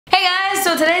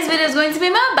So today's video is going to be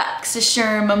my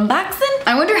Boxycharm unboxing.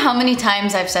 I wonder how many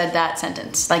times I've said that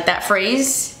sentence, like that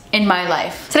phrase, in my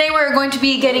life. Today we're going to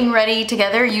be getting ready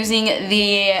together using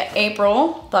the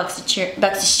April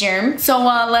Boxycharm. So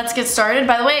let's get started.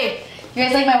 By the way, you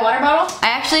guys like my water bottle? I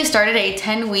actually started a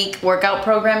 10-week workout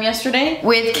program yesterday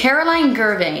with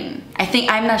Qveen.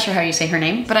 I'm not sure how you say her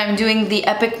name, but I'm doing the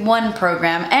Epic 1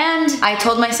 program, and I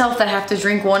told myself that I have to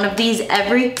drink one of these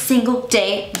every single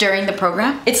day during the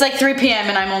program. It's like 3 p.m.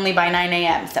 and I'm only by 9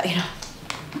 a.m. so you know.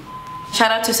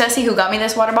 Shout out to Ceci who got me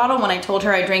this water bottle when I told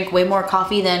her I drink way more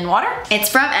coffee than water. It's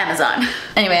from Amazon.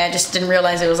 Anyway, I just didn't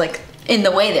realize it was like in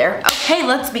the way there. Okay,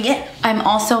 let's begin. I'm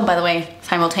also, by the way,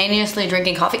 simultaneously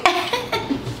drinking coffee.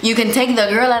 You can take the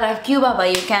girl out of Cuba,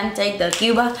 but you can't take the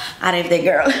Cuba out of the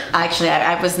girl. Actually,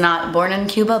 I was not born in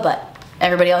Cuba, but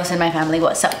everybody else in my family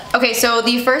was, so. Okay, so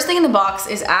the first thing in the box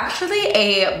is actually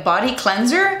a body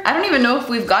cleanser. I don't even know if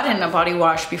we've gotten a body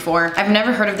wash before. I've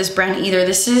never heard of this brand either.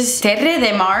 This is Terre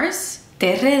de Mars,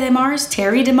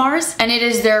 and it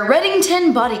is their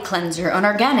Reddition body cleanser, an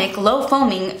organic, low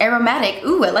foaming, aromatic,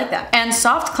 ooh, I like that, and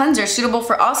soft cleanser suitable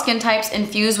for all skin types,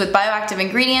 infused with bioactive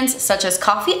ingredients such as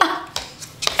coffee.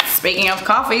 Speaking of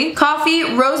coffee,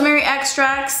 rosemary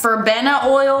extracts, verbena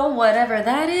oil, whatever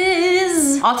that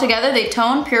is. Altogether, they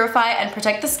tone, purify, and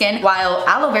protect the skin, while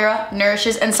aloe vera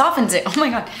nourishes and softens it. Oh my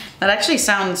god, that actually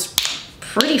sounds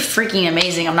pretty freaking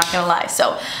amazing, I'm not gonna lie.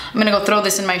 So I'm gonna go throw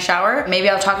this in my shower. Maybe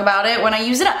I'll talk about it when I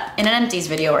use it up in an empties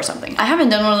video or something. I haven't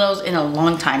done one of those in a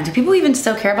long time. Do people even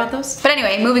still care about those? But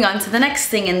anyway, moving on to the next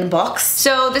thing in the box.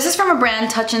 So this is from a brand,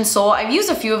 Touch and Soul. I've used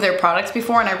a few of their products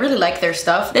before and I really like their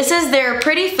stuff. This is their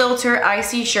Pretty Filter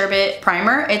Icy Sherbet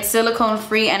Primer. It's silicone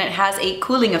free and it has a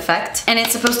cooling effect. And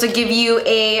it's supposed to give you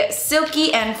a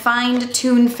silky and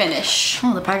fine-tuned finish.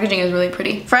 Oh, the packaging is really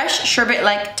pretty. Fresh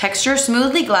sherbet-like texture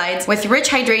smoothly glides with rich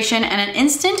hydration and an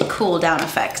instant cool down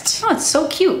effect. Oh, it's so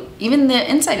cute. Even the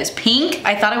inside is pink.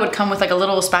 I thought it would come with like a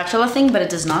little spatula thing, but it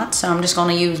does not, so I'm just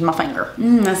gonna use my finger.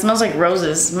 That smells like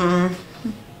roses. They're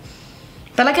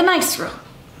like a nice rose.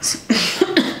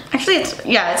 Actually,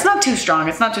 it's not too strong.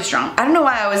 It's not too strong. I don't know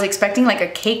why I was expecting like a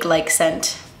cake-like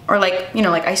scent, or like, you know,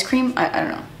 like ice cream. I don't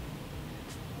know.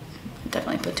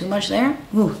 Definitely put too much there.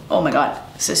 Ooh, oh my god,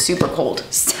 this is super cold.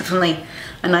 It's definitely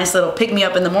a nice little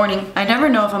pick-me-up in the morning. I never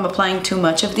know if I'm applying too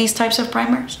much of these types of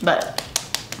primers, but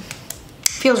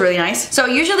feels really nice. So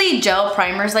usually gel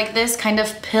primers like this kind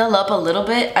of pill up a little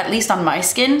bit, at least on my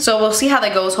skin. So we'll see how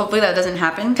that goes. Hopefully that doesn't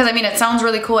happen. Because I mean, it sounds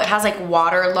really cool. It has like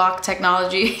water lock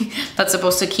technology that's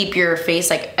supposed to keep your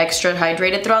face like extra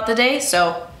hydrated throughout the day.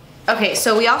 So okay,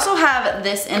 so we also have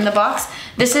this in the box.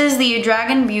 This is the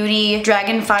Dragun Beauty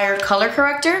DragonFire color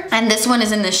corrector, and this one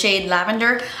is in the shade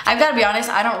Lavender. I've got to be honest,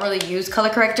 I don't really use color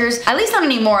correctors, at least not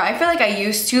anymore. I feel like I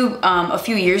used to a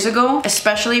few years ago,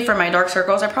 especially for my dark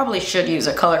circles. I probably should use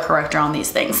a color corrector on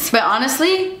these things. But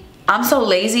honestly, I'm so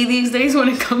lazy these days when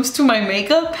it comes to my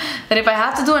makeup that if I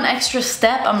have to do an extra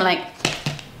step, I'm like,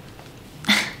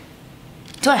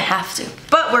 do I have to?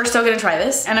 But we're still gonna try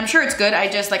this, and I'm sure it's good. I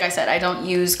just, like I said, I don't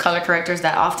use color correctors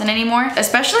that often anymore,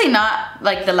 especially not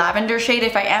like the lavender shade.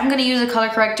 If I am gonna use a color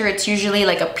corrector, it's usually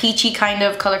like a peachy kind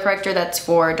of color corrector that's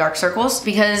for dark circles,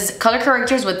 because color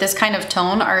correctors with this kind of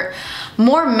tone are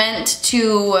more meant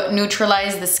to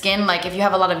neutralize the skin. Like if you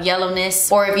have a lot of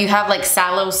yellowness, or if you have like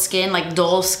sallow skin, like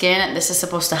dull skin, this is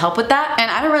supposed to help with that. And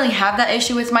I don't really have that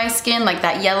issue with my skin, like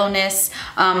that yellowness.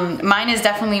 Mine is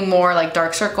definitely more like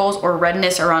dark circles or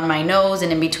redness around my nose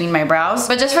and in between my brows.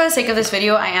 But just for the sake of this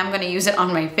video, I am gonna use it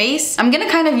on my face. I'm gonna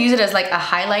kind of use it as like a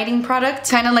highlighting product,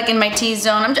 kind of like in my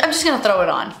T-zone. I'm just gonna throw it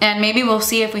on, and maybe we'll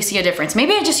see if we see a difference.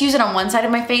 Maybe I just use it on one side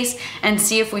of my face and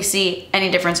see if we see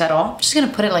any difference at all. I'm just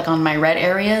gonna put it like on my red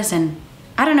areas, and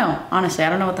I don't know. Honestly, I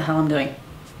don't know what the hell I'm doing,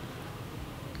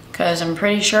 because I'm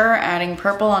pretty sure adding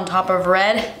purple on top of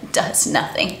red does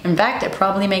nothing. In fact, it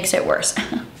probably makes it worse.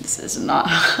 This is not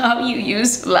how you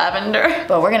use lavender.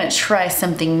 But we're gonna try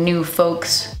something new,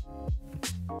 folks.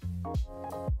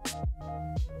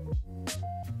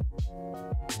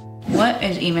 What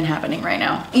is even happening right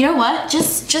now? You know what?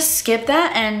 Just skip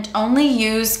that and only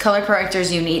use color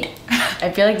correctors you need. I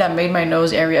feel like that made my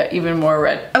nose area even more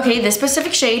red. Okay, this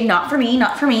specific shade, not for me,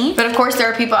 not for me. But of course,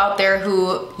 there are people out there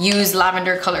who use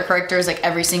lavender color correctors like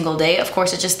every single day. Of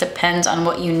course, it just depends on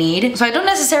what you need. So I don't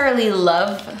necessarily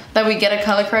love that we get a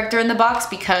color corrector in the box,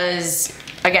 because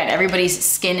again, everybody's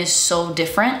skin is so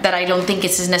different that I don't think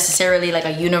this is necessarily like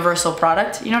a universal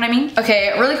product, you know what I mean?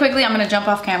 Okay, really quickly, I'm gonna jump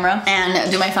off camera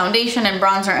and do my foundation and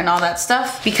bronzer and all that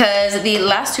stuff, because the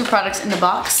last two products in the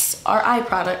box are eye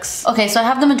products. Okay, so I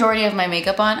have the majority of my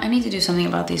makeup on. I need to do something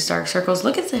about these dark circles.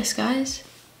 Look at this, guys.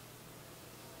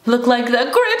 Look like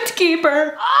the Crypt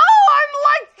Keeper. Oh, I'm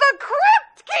like the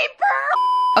Crypt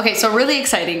Keeper! Okay, so really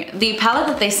exciting. The palette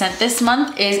that they sent this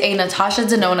month is a Natasha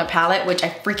Denona palette, which I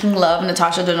freaking love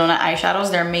Natasha Denona eyeshadows.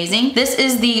 They're amazing. This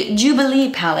is the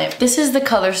Jubilee palette. This is the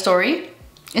color story.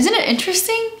 Isn't it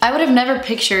interesting? I would have never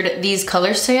pictured these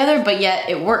colors together, but yet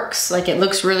it works. Like, it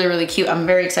looks really, really cute. I'm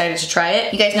very excited to try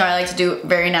it. You guys know I like to do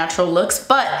very natural looks,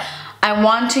 but I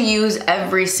want to use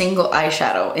every single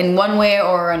eyeshadow in one way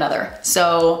or another.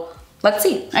 So let's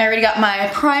see. I already got my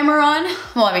primer on.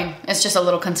 Well, I mean, it's just a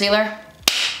little concealer.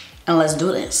 And let's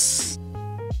do this.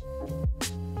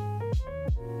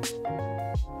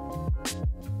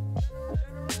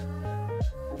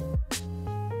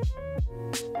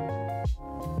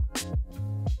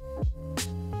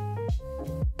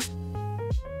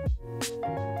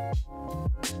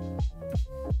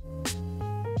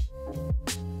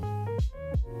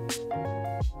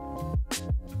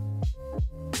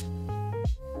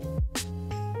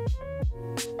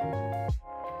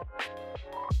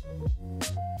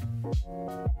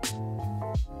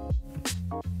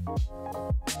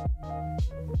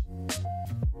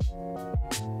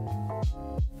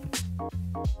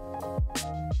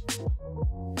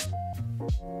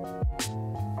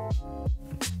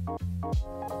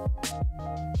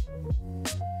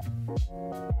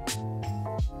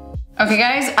 Okay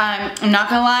guys, I'm not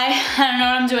gonna lie, I don't know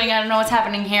what I'm doing, I don't know what's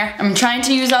happening here. I'm trying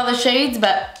to use all the shades,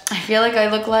 but I feel like I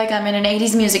look like I'm in an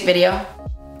 80s music video.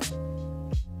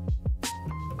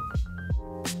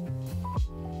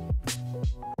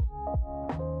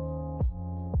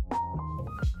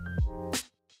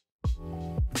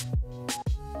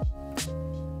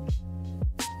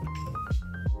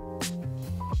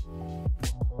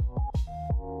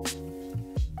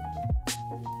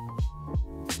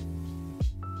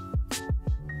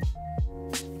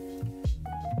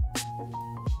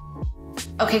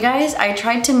 Okay guys, I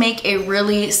tried to make a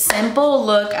really simple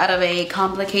look out of a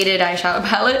complicated eyeshadow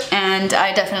palette and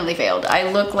I definitely failed.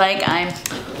 I look like I'm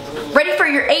ready for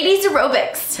your 80s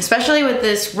aerobics, especially with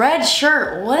this red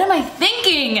shirt. What am I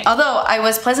thinking? Although I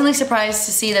was pleasantly surprised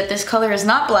to see that this color is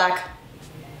not black.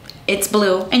 It's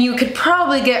blue. And you could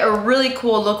probably get a really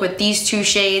cool look with these two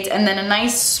shades and then a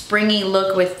nice springy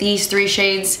look with these three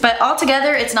shades. But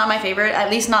altogether, it's not my favorite, at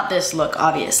least not this look,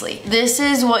 obviously. This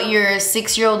is what your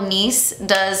 6-year-old niece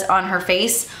does on her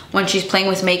face when she's playing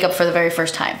with makeup for the very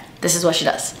first time. This is what she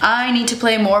does. I need to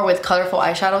play more with colorful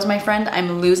eyeshadows, my friend.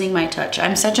 I'm losing my touch.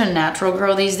 I'm such a natural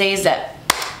girl these days that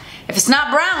if it's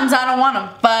not browns, I don't want them.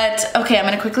 But okay, I'm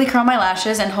gonna quickly curl my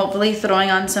lashes and hopefully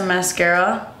throwing on some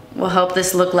mascara will help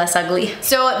this look less ugly.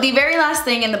 So the very last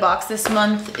thing in the box this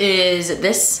month is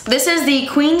this. This is the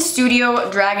Qveen Studio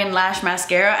Dragonlash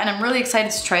mascara and I'm really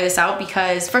excited to try this out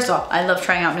because first of all, I love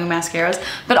trying out new mascaras,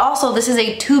 but also this is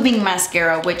a tubing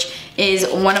mascara, which is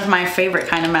one of my favorite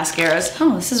kind of mascaras.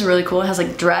 Oh, this is really cool. It has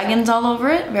like dragons all over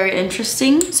it. Very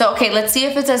interesting. So okay, let's see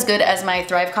if it's as good as my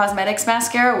Thrive Cosmetics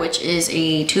mascara, which is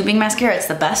a tubing mascara. It's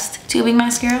the best tubing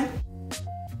mascara.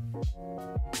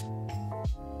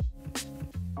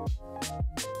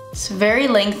 It's very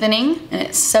lengthening and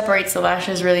it separates the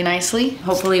lashes really nicely.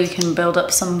 Hopefully we can build up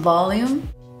some volume.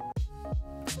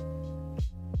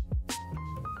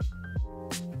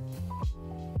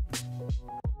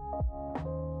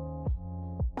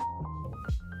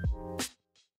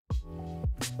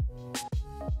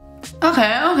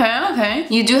 Okay.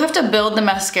 You do have to build the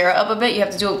mascara up a bit. You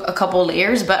have to do a couple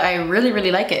layers, but I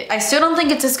really like it. I still don't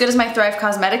think it's as good as my Thrive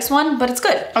Cosmetics one, but it's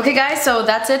good. Okay guys, so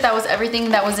that's it. That was everything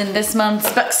that was in this month's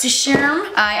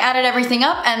Boxycharm. I added everything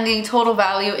up and the total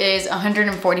value is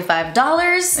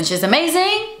 $145, which is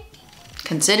amazing.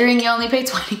 Considering you only paid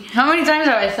 $20. How many times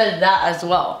have I said that as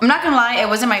well? I'm not gonna lie, it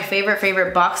wasn't my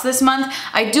favorite box this month.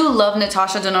 I do love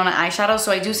Natasha Denona eyeshadow,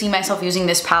 so I do see myself using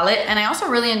this palette, and I also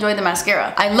really enjoy the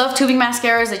mascara. I love tubing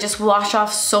mascaras, they just wash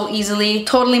off so easily,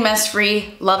 totally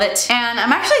mess-free, love it. And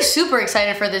I'm actually super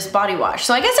excited for this body wash.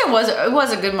 So I guess it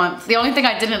was a good month. The only thing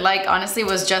I didn't like, honestly,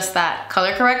 was just that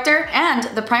color corrector, and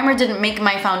the primer didn't make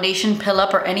my foundation pill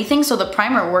up or anything, so the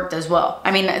primer worked as well.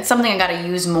 I mean, it's something I gotta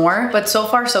use more, but so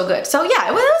far so good. So yeah,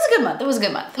 it was a good month. It was a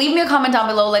good month. Leave me a comment down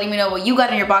below letting me know what you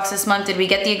got in your box this month. Did we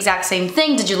get the exact same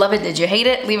thing? Did you love it? Did you hate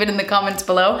it? Leave it in the comments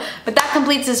below. But that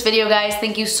completes this video, guys.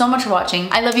 Thank you so much for watching.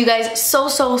 I love you guys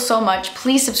so much.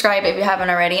 Please subscribe if you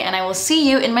haven't already, and I will see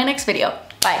you in my next video.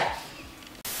 Bye.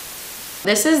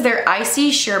 This is their Icy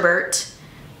Sherbet.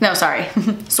 No, sorry.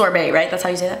 Sorbet, right? That's how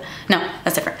you say that? No,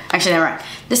 that's different. Actually, never mind.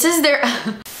 This is their